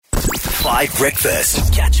5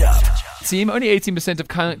 Breakfast. Catch up. Team, only 18% of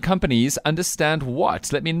companies understand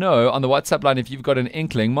what? Let me know on the WhatsApp line if you've got an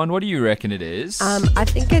inkling. Mon, what do you reckon it is? I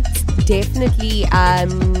think it's definitely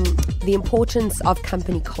the importance of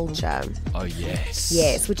company culture. Oh, yes.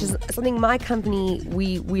 Yes, which is something my company,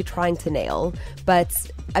 we're trying to nail. But,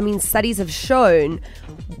 I mean, studies have shown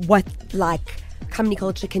what, company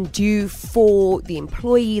culture can do for the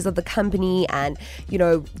employees of the company and,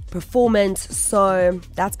 performance. So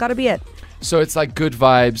that's got to be it. So it's like good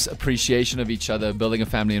vibes, appreciation of each other, building a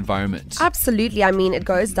family environment. Absolutely. I mean, it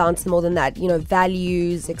goes down to more than that,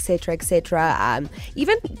 values, etc., etc.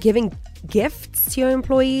 Even giving gifts to your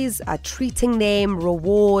employees, treating them,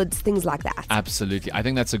 rewards, things like that. Absolutely. I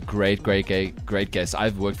think that's a great guess.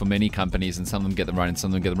 I've worked for many companies and some of them get them right and some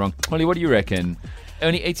of them get them wrong. Holly, what do you reckon?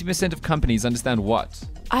 Only 80% of companies understand what?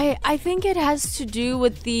 I think it has to do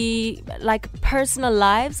with the personal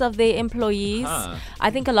lives of their employees. I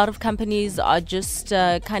think a lot of companies are just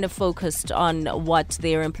kind of focused on what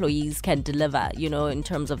their employees can deliver, in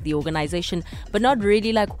terms of the organization, but not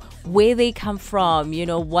really where they come from,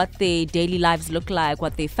 what their daily lives look like,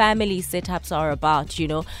 what their family setups are about,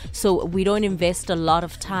 So we don't invest a lot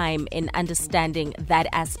of time in understanding that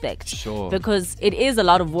aspect. Sure. Because it is a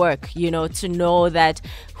lot of work, to know that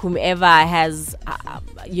whomever has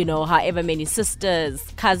however many sisters,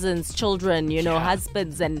 cousins, children,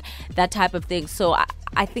 husbands and that type of thing. So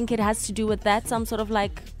I think it has to do with that, some sort of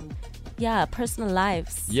personal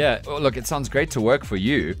lives. Yeah, well, look, it sounds great to work for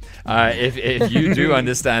you. If you do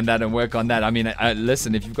understand that and work on that. I mean,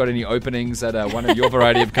 listen, if you've got any openings at one of your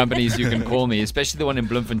variety of companies, you can call me, especially the one in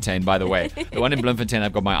Bloemfontein, by the way. The one in Bloemfontein,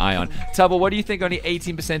 I've got my eye on. Tabo, what do you think only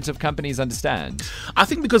 18% of companies understand? I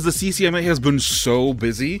think because the CCMA has been so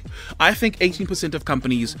busy, I think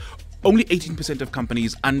only 18% of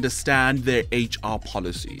companies understand their HR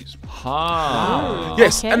policies.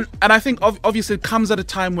 Yes, okay. and I think obviously it comes at a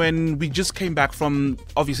time when we just came back from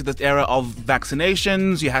obviously this era of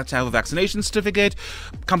vaccinations. You had to have a vaccination certificate.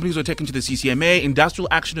 Companies were taken to the CCMA, industrial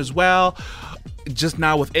action as well. Just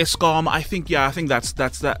now with Eskom, I think that's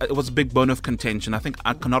it was a big bone of contention. I think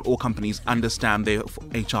not all companies understand their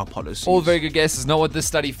HR policies. All very good guesses. Not what this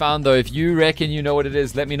study found, though. If you reckon you know what it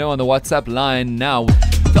is, let me know on the WhatsApp line now.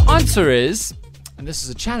 The answer is, and this is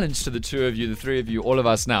a challenge to the two of you, the three of you, all of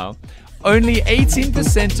us now, only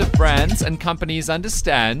 18% of brands and companies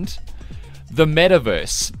understand the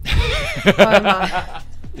metaverse. Oh my.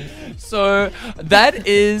 So that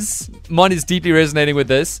is, Mon is deeply resonating with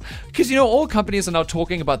this because, all companies are now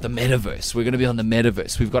talking about the metaverse. We're going to be on the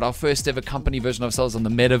metaverse. We've got our first ever company version of ourselves on the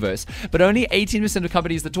metaverse. But only 18% of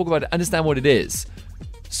companies that talk about it understand what it is.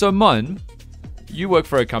 So Mon, you work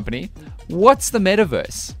for a company. What's the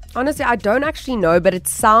metaverse? Honestly, I don't actually know, but it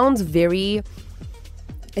sounds very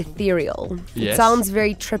ethereal. Yes. It sounds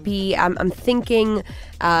very trippy. I'm thinking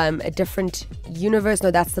a different universe.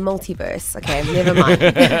 No, that's the multiverse. Okay, never mind.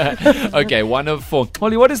 Okay, 1 of 4.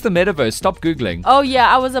 Holly, what is the metaverse? Stop Googling. Oh yeah,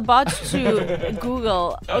 I was about to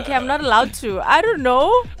Google. Okay, I'm not allowed to. I don't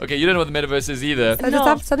know. Okay, you don't know what the metaverse is either. So does that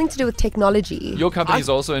have something to do with technology? Your company is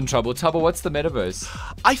also in trouble. Tabo, what's the metaverse?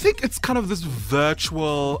 I think it's kind of this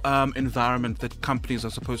virtual environment that companies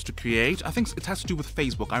are supposed to create. I think it has to do with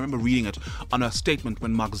Facebook. I remember reading it on a statement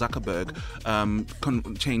when Mark Zuckerberg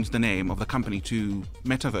changed the name of the company to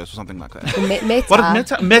Metaverse or something like that. Meta.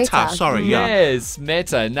 What? Meta. Sorry. Yeah. Yes,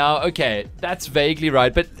 Meta. Now, okay, that's vaguely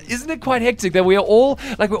right, but isn't it quite hectic that we're all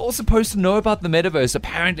supposed to know about the metaverse?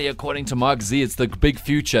 Apparently, according to Mark Z, it's the big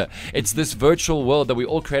future. It's this virtual world that we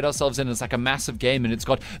all create ourselves in. It's like a massive game, and it's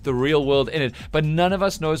got the real world in it. But none of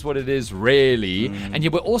us knows what it is really, and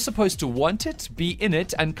yet we're all supposed to want it, be in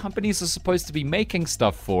it, and companies are supposed to be making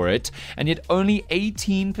stuff for it, and yet only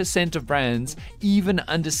 18% of brands even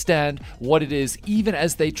understand what it is, even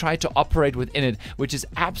as they try to operate within it, which is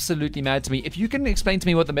absolutely mad to me. If you can explain to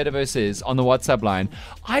me what the metaverse is on the WhatsApp line,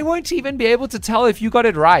 I won't even be able to tell if you got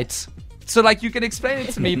it right. So you can explain it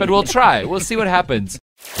to me, but we'll try. We'll see what happens.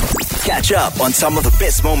 Catch up on some of the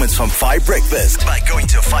best moments from 5 Breakfast by going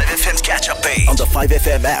to 5FM's catch-up page on the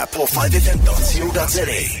 5FM app or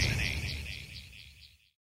 5FM.co.za.